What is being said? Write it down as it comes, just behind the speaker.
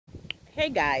Hey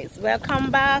guys,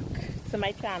 welcome back to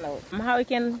my channel.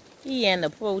 Hurricane Ian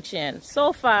approaching.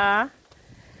 So far,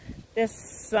 there's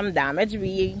some damage.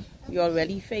 We're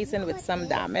already facing with some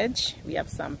damage. We have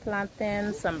some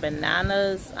plantains, some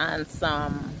bananas, and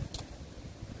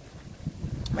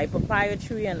my papaya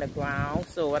tree on the ground.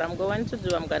 So what I'm going to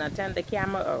do, I'm going to turn the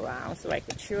camera around so I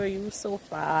can show you so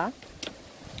far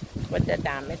what the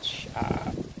damage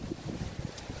are.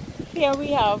 Here we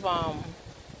have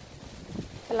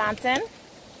plantain.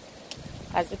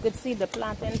 As you could see, the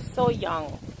plantain is so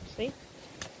young. See,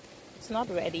 it's not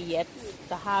ready yet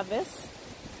to harvest.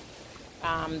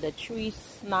 The tree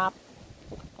snap.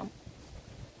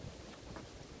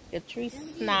 The tree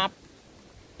snap,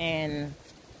 and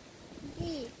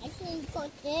I think you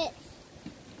got this.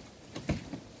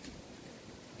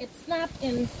 it snapped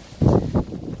in.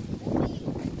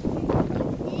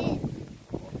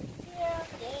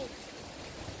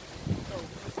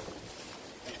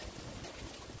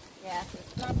 Yes,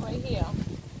 it's not right here.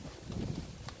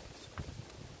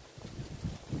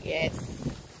 Yes,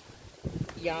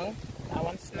 young. That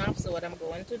one snapped. So what I'm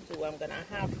going to do, I'm gonna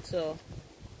have to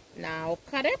now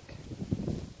cut it.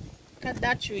 Cut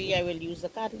that tree. I will use the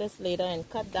cutlass later and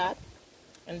cut that,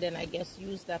 and then I guess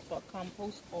use that for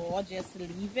compost, or just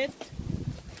leave it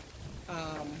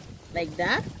like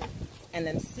that, and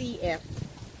then see if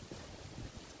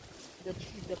the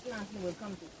planting will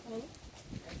come to full.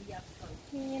 And we have some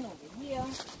cane over here.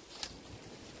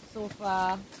 So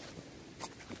far,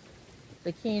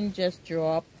 the cane just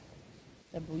dropped.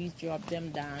 The breeze dropped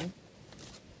them down,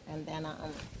 and then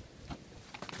and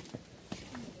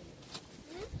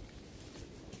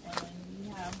we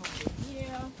have over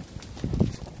here.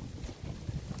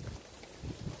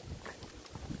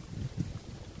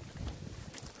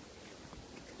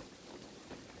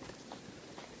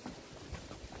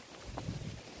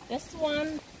 This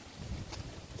one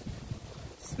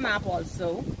snap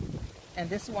also, and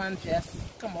this one just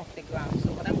come off the ground.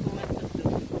 So what I'm going to do,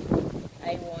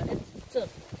 I wanted to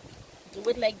do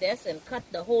it like this and cut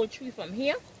the whole tree from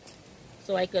here,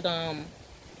 so I could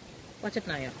watch it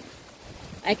now. Yeah.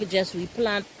 I could just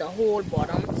replant the whole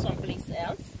bottom someplace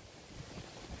else.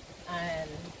 And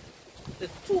the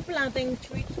two planting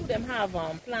tree, two of them have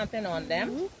planting on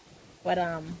them, but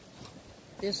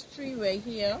this tree right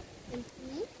here.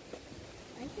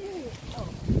 Oh.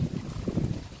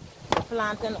 The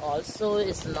planting also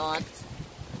is not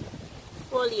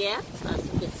full yet, as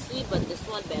you can see, but this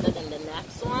one better than the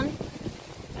next one.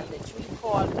 And the tree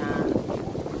fall down,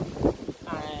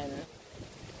 and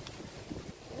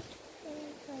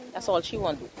that's all she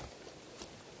want to do.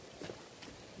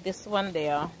 This one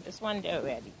there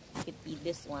ready. You could eat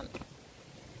this one.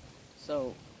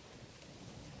 So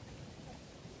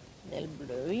a little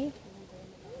blurry.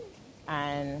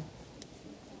 And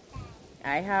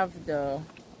I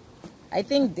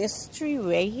think this tree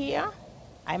right here,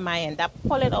 I might end up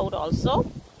pull it out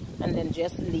also, and then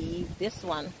just leave this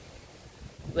one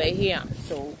right here.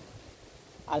 So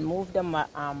I'll move the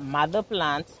mother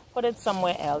plant, put it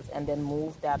somewhere else, and then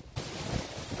move that.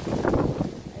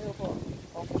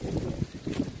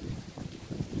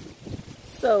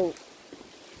 So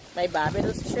my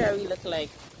Barbados cherry look like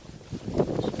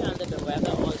she under the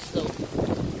weather also.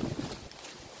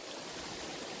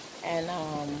 And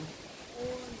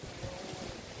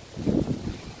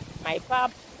my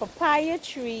papaya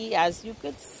tree, as you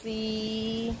could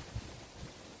see,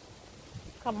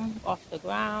 come off the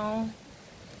ground.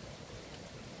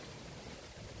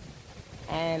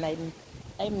 And I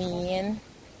mean,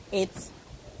 it's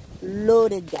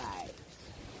loaded, guys.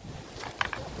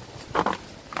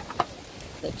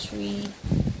 The tree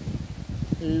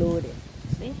loaded.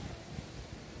 See?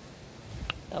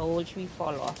 The whole tree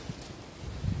fall off.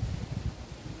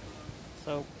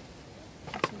 So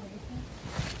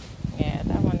yeah,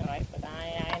 that one right, but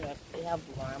I know they have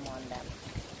worm on them.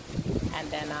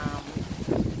 And then I'm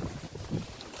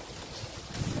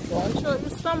going to show you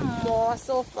some more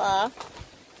so far.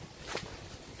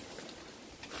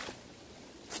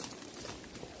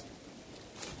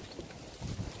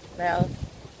 Well,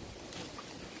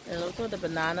 and also the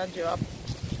banana drop,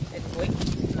 it quick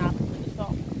snap to the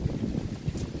top.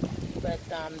 But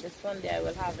this one there, I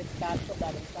will have it start put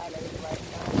that inside of it right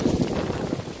now.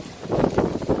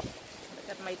 Look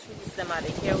at my trees, them are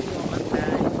the hairy one,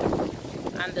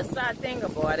 guys. And the sad thing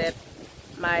about it,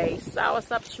 my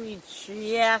soursop tree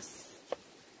just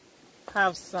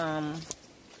have some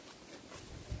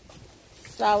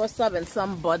soursop and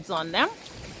some buds on them.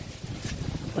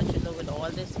 But you know, with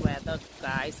all this weather,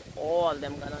 guys, all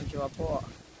them gonna drop off.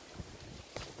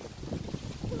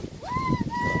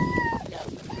 Yeah,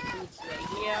 the fruits right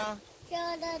here.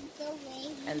 show them the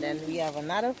way. And then we have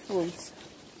another fruit.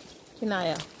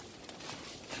 Kinaya.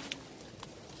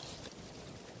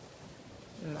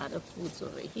 Another fruits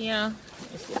over here.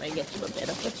 Let me see if I get you a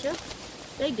better picture.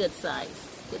 They're good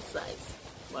size. Good size.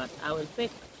 But I will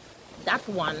pick that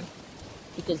one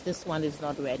because this one is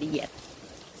not ready yet.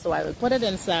 So I will put it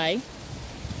inside.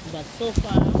 But so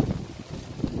far,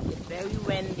 it's very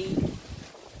windy.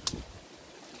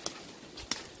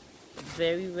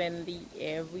 Very windy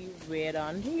everywhere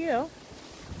down here.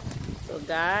 So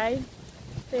guys,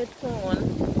 stay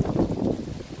tuned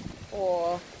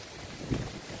for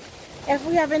if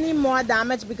we have any more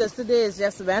damage, because today is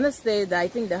just Wednesday. I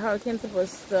think the hurricane's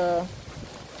supposed to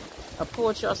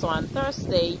approach us on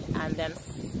Thursday, and then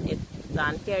it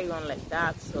can carry on like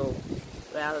that. So,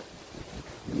 well,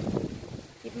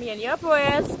 keep me in your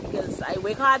prayers because I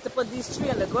work hard to put these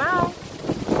trees on the ground.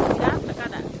 See that? Look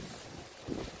at that.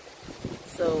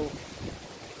 So,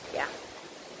 yeah.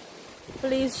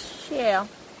 Please share,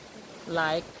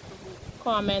 like,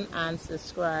 comment, and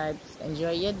subscribe.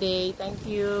 Enjoy your day. Thank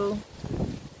you.